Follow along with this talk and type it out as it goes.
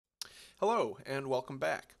Hello and welcome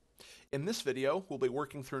back. In this video, we'll be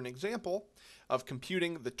working through an example of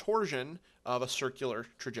computing the torsion of a circular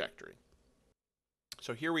trajectory.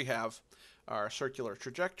 So here we have our circular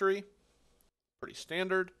trajectory, pretty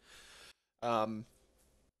standard. And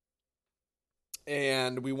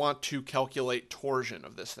we want to calculate torsion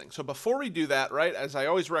of this thing. So before we do that, right, as I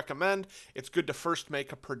always recommend, it's good to first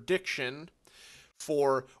make a prediction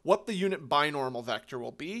for what the unit binormal vector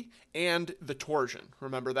will be and the torsion.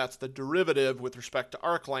 Remember, that's the derivative with respect to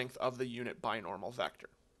arc length of the unit binormal vector.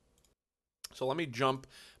 So let me jump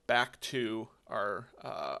back to our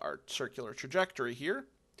circular trajectory here.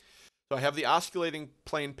 So I have the osculating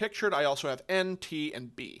plane pictured. I also have n, t,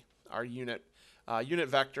 and b, our unit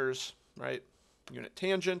vectors, right? Unit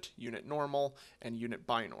tangent, unit normal, and unit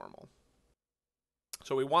binormal.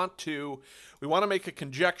 So we want to make a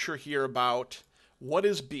conjecture here about what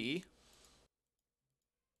is b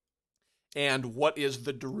and what is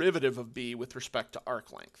the derivative of b with respect to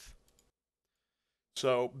arc length.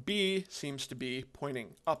 So b seems to be pointing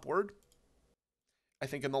upward. I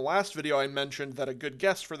think in the last video I mentioned that a good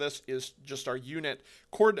guess for this is just our unit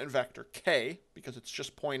coordinate vector k, because it's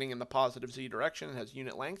just pointing in the positive z direction and has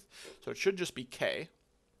unit length. So it should just be k.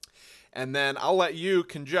 And then I'll let you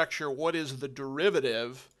conjecture what is the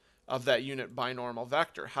derivative of that unit binormal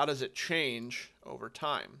vector. How does it change over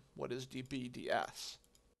time? What is dB ds? Is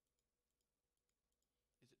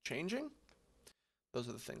it changing? Those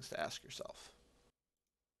are the things to ask yourself.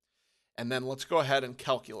 And then let's go ahead and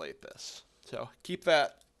calculate this. So keep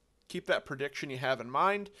that prediction you have in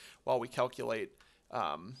mind while we calculate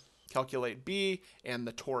b and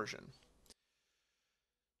the torsion.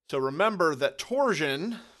 So remember that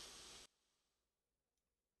torsion,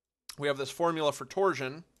 we have this formula for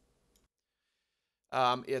torsion.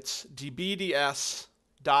 It's dB ds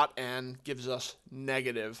dot n gives us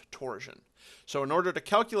negative torsion. So in order to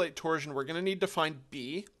calculate torsion, we're going to need to find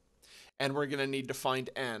b, and we're going to need to find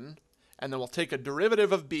n. And then we'll take a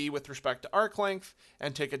derivative of b with respect to arc length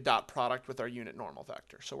and take a dot product with our unit normal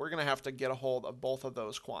vector. So we're going to have to get a hold of both of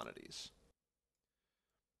those quantities.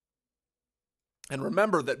 And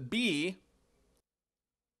remember that b,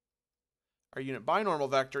 our unit binormal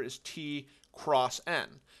vector, is t cross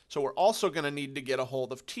n. So we're also going to need to get a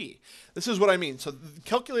hold of t. This is what I mean. So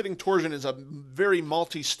calculating torsion is a very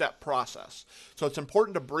multi-step process. So it's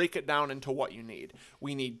important to break it down into what you need.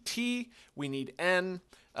 We need t, we need n,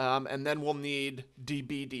 and then we'll need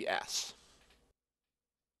dB ds.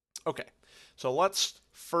 Okay, so let's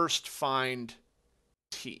first find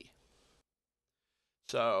t.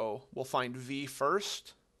 So we'll find v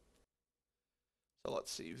first. So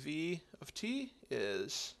let's see, v of t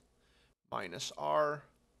is minus r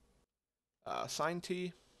sine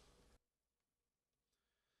t.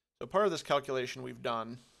 So part of this calculation we've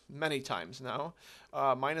done many times now.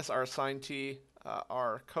 Minus r sine t,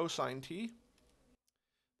 r cosine t.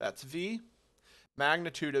 That's v.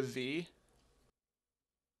 Magnitude of v,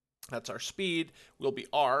 that's our speed, will be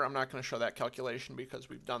r. I'm not going to show that calculation because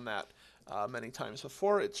we've done that many times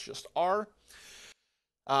before. It's just r.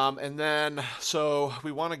 And then, so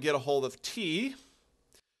we want to get a hold of t.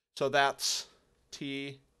 So that's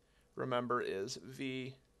t, remember, is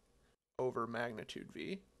v over magnitude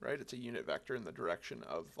v, right? It's a unit vector in the direction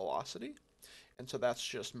of velocity. And so that's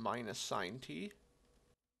just minus sine t,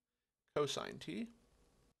 cosine t.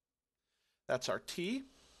 That's our t.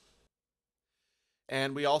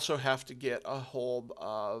 And we also have to get a hold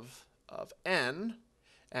of n.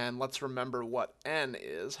 And let's remember what n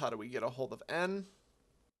is. How do we get a hold of n?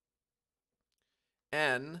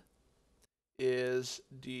 N is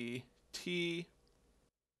dt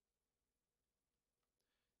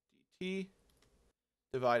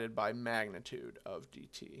divided by magnitude of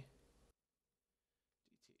dt.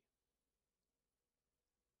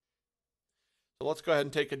 So let's go ahead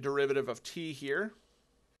and take a derivative of t here.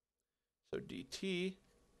 So dt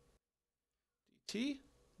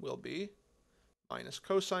will be minus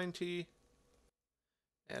cosine t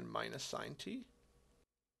and minus sine t.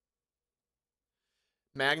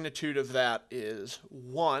 Magnitude of that is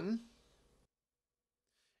 1.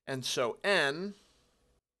 And so n,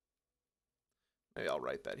 maybe I'll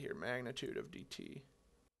write that here, magnitude of dt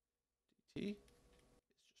is just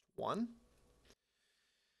 1.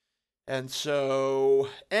 And so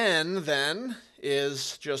n then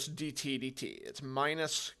is just dt. It's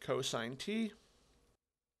minus cosine t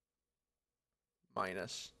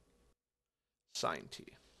minus sine t.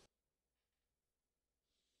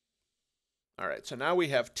 All right, so now we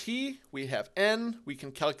have t, we have n, we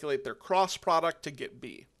can calculate their cross product to get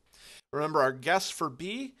b. Remember, our guess for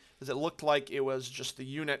b is it looked like it was just the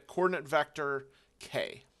unit coordinate vector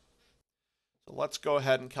k. So let's go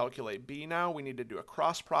ahead and calculate B now. We need to do a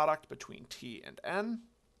cross product between t and n.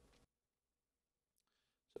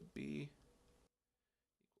 So B equals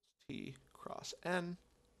t cross n.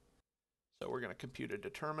 So we're going to compute a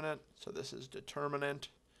determinant. So this is determinant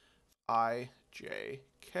I, j,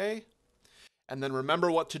 k. And then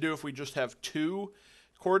remember what to do if we just have two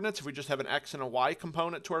coordinates. If we just have an x and a y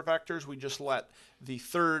component to our vectors, we just let the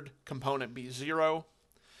third component be 0.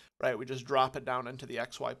 Right, we just drop it down into the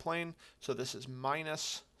xy plane. So this is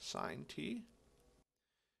minus sine t,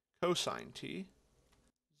 cosine t,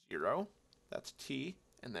 0. That's t.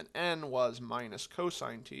 And then n was minus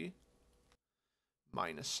cosine t,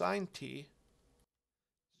 minus sine t,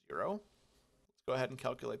 0. Let's go ahead and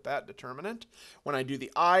calculate that determinant. When I do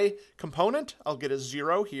the I component, I'll get a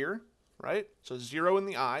 0 here, right? So 0 in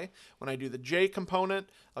the I. When I do the j component,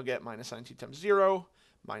 I'll get minus sine t times 0.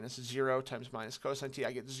 Minus 0 times minus cosine t,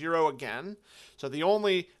 I get 0 again. So the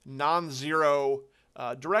only non-zero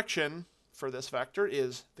direction for this vector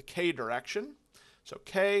is the k direction. So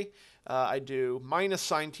k, I do minus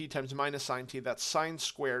sine t times minus sine t, that's sine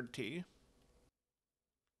squared t,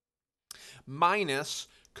 minus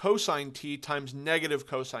cosine t times negative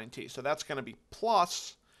cosine t. So that's going to be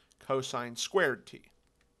plus cosine squared t.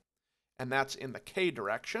 And that's in the k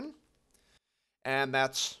direction. And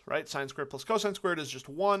that's, right, sine squared plus cosine squared is just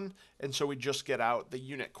 1, and so we just get out the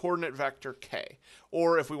unit coordinate vector k.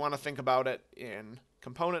 Or if we want to think about it in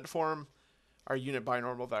component form, our unit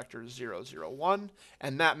binormal vector is 0, 0, 1,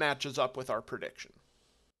 and that matches up with our prediction.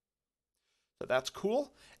 So that's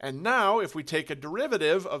cool. And now if we take a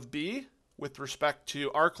derivative of b with respect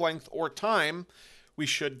to arc length or time, we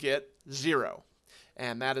should get 0.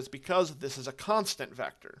 And that is because this is a constant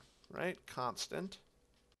vector, right? Constant.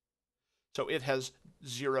 So it has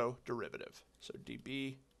 0 derivative. So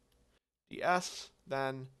dB ds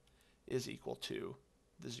then is equal to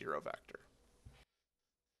the 0 vector.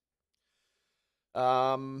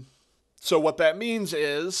 So what that means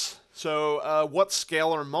is, what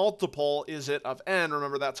scalar multiple is it of n?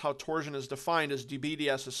 Remember, that's how torsion is defined, as dB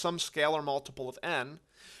ds is some scalar multiple of n.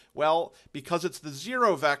 Well, because it's the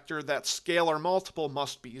 0 vector, that scalar multiple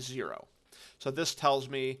must be 0. So this tells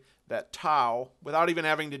me that tau, without even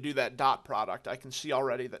having to do that dot product, I can see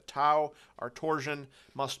already that tau, our torsion,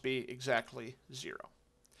 must be exactly 0.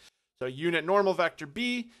 So unit normal vector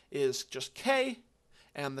b is just k,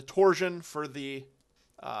 and the torsion for the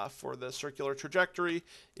circular trajectory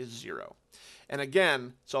is 0. And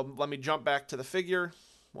again, so let me jump back to the figure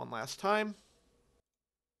one last time.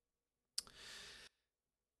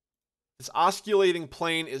 This osculating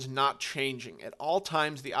plane is not changing. At all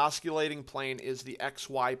times, the osculating plane is the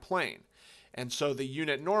xy plane. And so the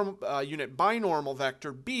unit binormal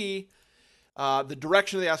vector b, the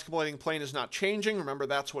direction of the osculating plane is not changing. Remember,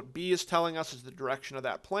 that's what b is telling us, is the direction of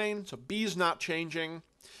that plane. So b is not changing,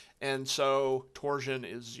 and so torsion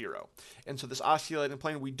is 0. And so this osculating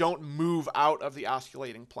plane, we don't move out of the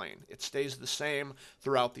osculating plane. It stays the same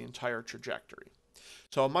throughout the entire trajectory.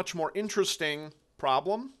 So a much more interesting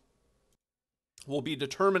problem will be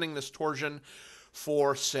determining this torsion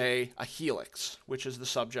for, say, a helix, which is the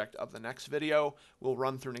subject of the next video. We'll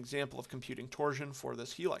run through an example of computing torsion for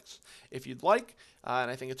this helix. If you'd like, and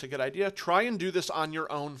I think it's a good idea, try and do this on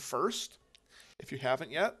your own first, if you haven't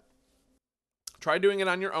yet. Try doing it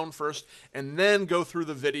on your own first, and then go through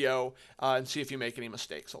the video and see if you make any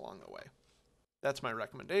mistakes along the way. That's my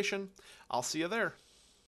recommendation. I'll see you there.